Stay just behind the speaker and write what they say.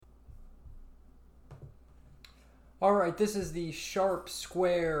All right, this is the Sharp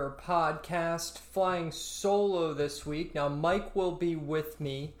Square podcast, flying solo this week. Now, Mike will be with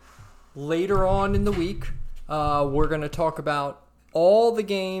me later on in the week. We're going to talk about all the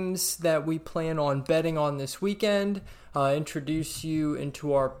games that we plan on betting on this weekend, introduce you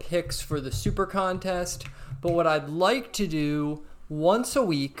into our picks for the Super Contest. But what I'd like to do once a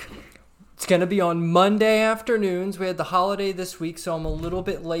week, it's going to be on Monday afternoons. We had the holiday this week, so I'm a little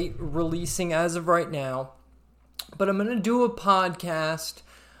bit late releasing as of right now. But I'm going to do a podcast.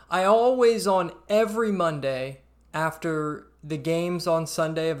 I always, on every Monday after the games on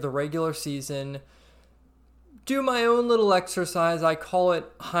Sunday of the regular season, do my own little exercise. I call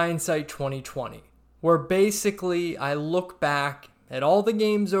it Hindsight 2020, where basically I look back at all the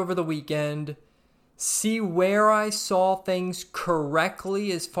games over the weekend, see where I saw things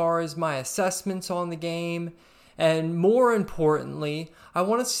correctly as far as my assessments on the game, and more importantly, I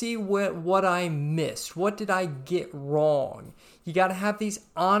want to see what I missed. What did I get wrong? You got to have these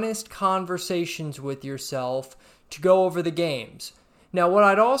honest conversations with yourself to go over the games. Now, what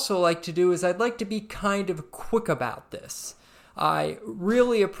I'd also like to do is I'd like to be kind of quick about this. I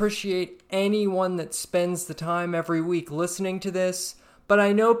really appreciate anyone that spends the time every week listening to this, but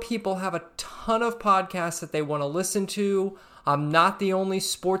I know people have a ton of podcasts that they want to listen to. I'm not the only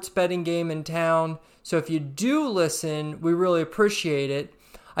sports betting game in town, so if you do listen, we really appreciate it.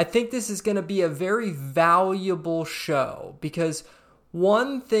 I think this is going to be a very valuable show because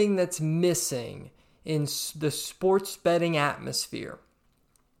one thing that's missing in the sports betting atmosphere,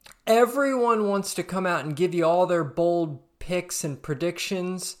 everyone wants to come out and give you all their bold picks and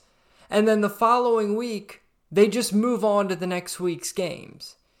predictions, and then the following week, they just move on to the next week's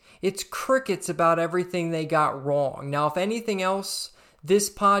games. It's crickets about everything they got wrong. Now, if anything else, this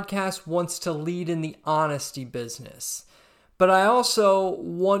podcast wants to lead in the honesty business. But I also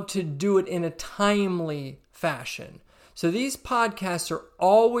want to do it in a timely fashion. So these podcasts are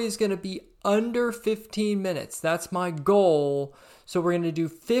always going to be under 15 minutes. That's my goal. So we're going to do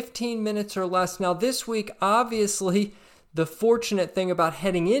 15 minutes or less. Now, this week, obviously, the fortunate thing about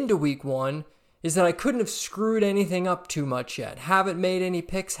heading into week one is that I couldn't have screwed anything up too much yet. Haven't made any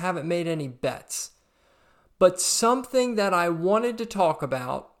picks, haven't made any bets. But something that I wanted to talk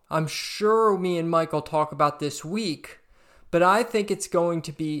about, I'm sure me and Mike will talk about this week, but I think it's going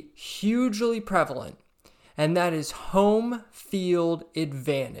to be hugely prevalent, and that is home field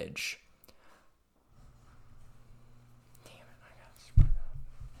advantage.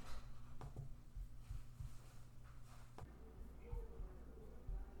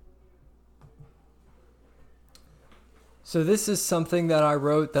 So this is something that I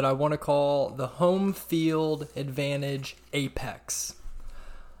wrote that I want to call the home field advantage apex.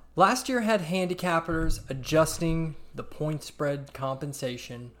 Last year had handicappers adjusting the point spread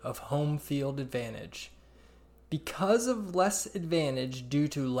compensation of home field advantage. Because of less advantage due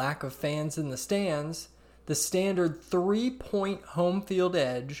to lack of fans in the stands, the standard 3-point home field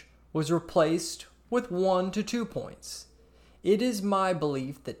edge was replaced with 1 to 2 points. It is my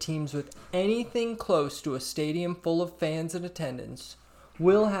belief that teams with anything close to a stadium full of fans in attendance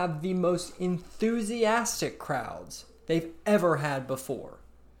will have the most enthusiastic crowds they've ever had before.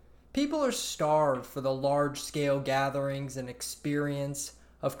 People are starved for the large-scale gatherings and experience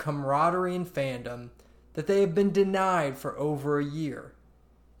of camaraderie and fandom that they have been denied for over a year.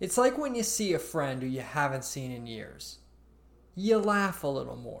 It's like when you see a friend who you haven't seen in years. You laugh a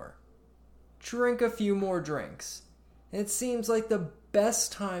little more, drink a few more drinks, and it seems like the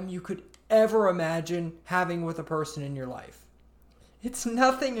best time you could ever imagine having with a person in your life. It's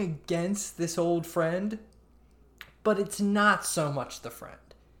nothing against this old friend, but it's not so much the friend.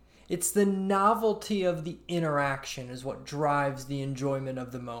 It's the novelty of the interaction is what drives the enjoyment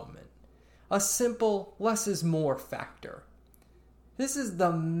of the moment. A simple less is more factor. This is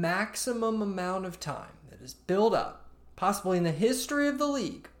the maximum amount of time that is built up, possibly in the history of the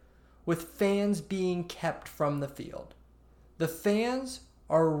league, with fans being kept from the field. The fans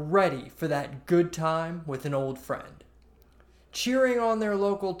are ready for that good time with an old friend, cheering on their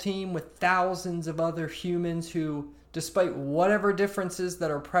local team with thousands of other humans who, despite whatever differences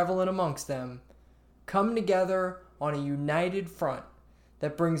that are prevalent amongst them, come together on a united front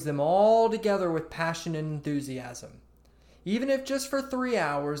that brings them all together with passion and enthusiasm. Even if just for 3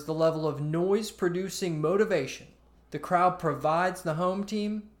 hours, the level of noise-producing motivation the crowd provides the home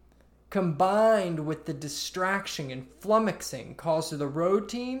team, combined with the distraction and flummoxing caused to the road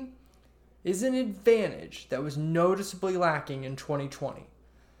team, is an advantage that was noticeably lacking in 2020.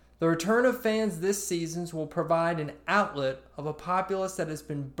 The return of fans this season will provide an outlet of a populace that has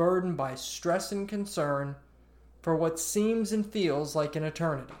been burdened by stress and concern for what seems and feels like an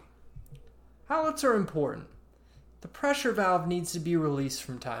eternity. Outlets are important. the pressure valve needs to be released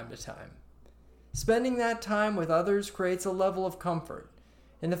from time to time. Spending that time with others creates a level of comfort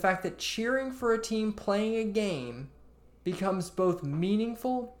in the fact that cheering for a team playing a game becomes both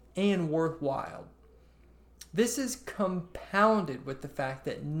meaningful and worthwhile. This is compounded with the fact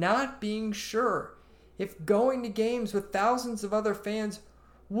that not being sure if going to games with thousands of other fans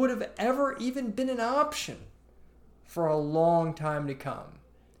would have ever even been an option for a long time to come.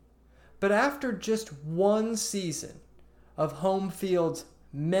 But after just one season of Homefield's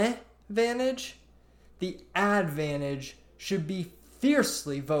meh-vantage, the advantage should be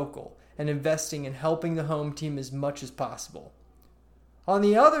fiercely vocal and investing in helping the home team as much as possible. On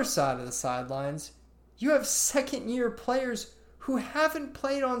the other side of the sidelines, you have second-year players who haven't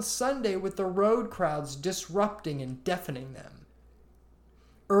played on Sunday with the road crowds disrupting and deafening them.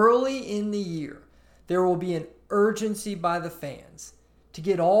 Early in the year, there will be an urgency by the fans to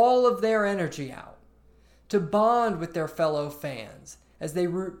get all of their energy out, to bond with their fellow fans as they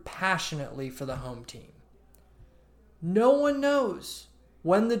root passionately for the home team. No one knows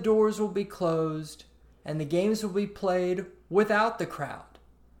when the doors will be closed and the games will be played without the crowd.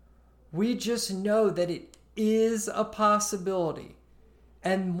 We just know that it is a possibility,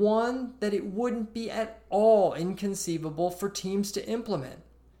 and one that it wouldn't be at all inconceivable for teams to implement.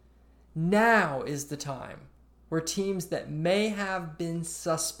 Now is the time where teams that may have been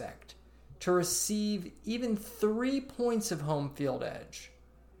suspect to receive even 3 points of home field edge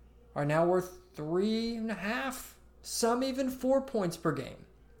are now worth 3.5, some even 4 points per game.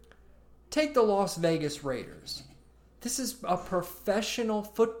 Take the Las Vegas Raiders. This is a professional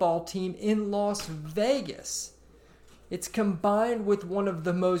football team in Las Vegas. It's combined with one of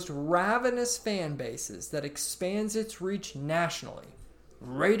the most ravenous fan bases that expands its reach nationally.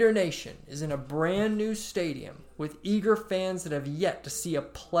 Raider Nation is in a brand new stadium with eager fans that have yet to see a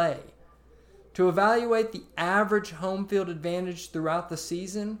play. To evaluate the average home field advantage throughout the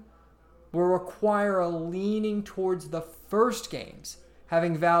season will require a leaning towards the first games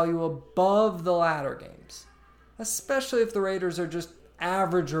having value above the latter games, especially if the Raiders are just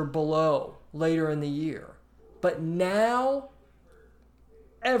average or below later in the year. But now,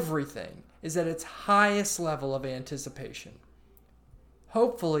 everything is at its highest level of anticipation.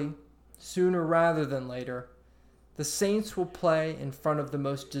 Hopefully, sooner rather than later, the Saints will play in front of the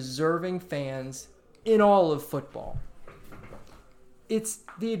most deserving fans in all of football. It's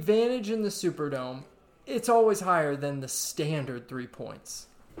the advantage in the Superdome. It's always higher than the standard 3 points.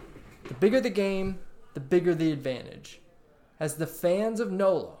 The bigger the game, the bigger the advantage, as the fans of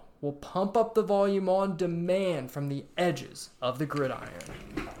NOLA will pump up the volume on demand from the edges of the gridiron.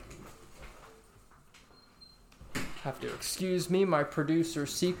 Have to excuse me, my producer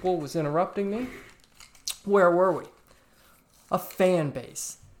Sequel was interrupting me. Where were we? A fan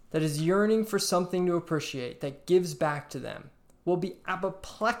base that is yearning for something to appreciate that gives back to them will be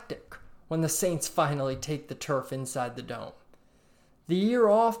apoplectic when the Saints finally take the turf inside the dome. The year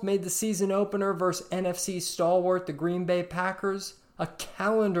off made the season opener versus NFC stalwart the Green Bay Packers a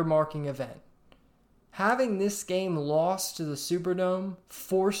calendar-marking event. Having this game lost to the Superdome,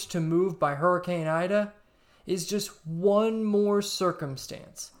 forced to move by Hurricane Ida, is just one more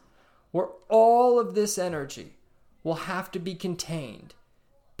circumstance where all of this energy will have to be contained,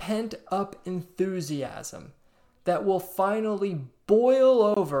 pent-up enthusiasm that will finally boil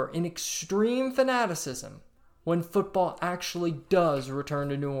over in extreme fanaticism when football actually does return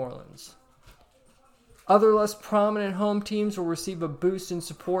to New Orleans. Other less prominent home teams will receive a boost in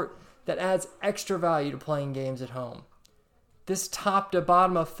support that adds extra value to playing games at home. This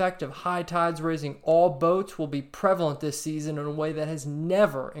top-to-bottom effect of high tides raising all boats will be prevalent this season in a way that has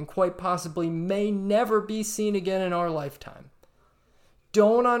never, and quite possibly may never be seen again in our lifetime.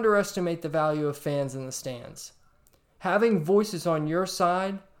 Don't underestimate the value of fans in the stands. Having voices on your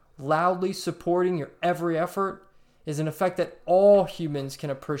side, loudly supporting your every effort, is an effect that all humans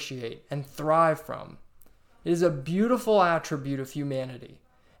can appreciate and thrive from. It is a beautiful attribute of humanity,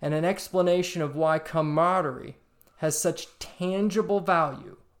 and an explanation of why camaraderie has such tangible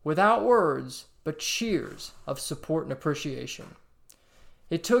value, without words, but cheers of support and appreciation.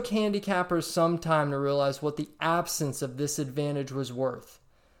 It took handicappers some time to realize what the absence of this advantage was worth.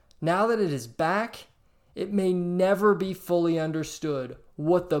 Now that it is back, it may never be fully understood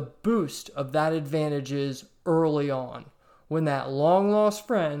what the boost of that advantage is early on, when that long-lost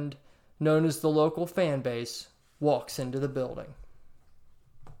friend, known as the local fan base, walks into the building.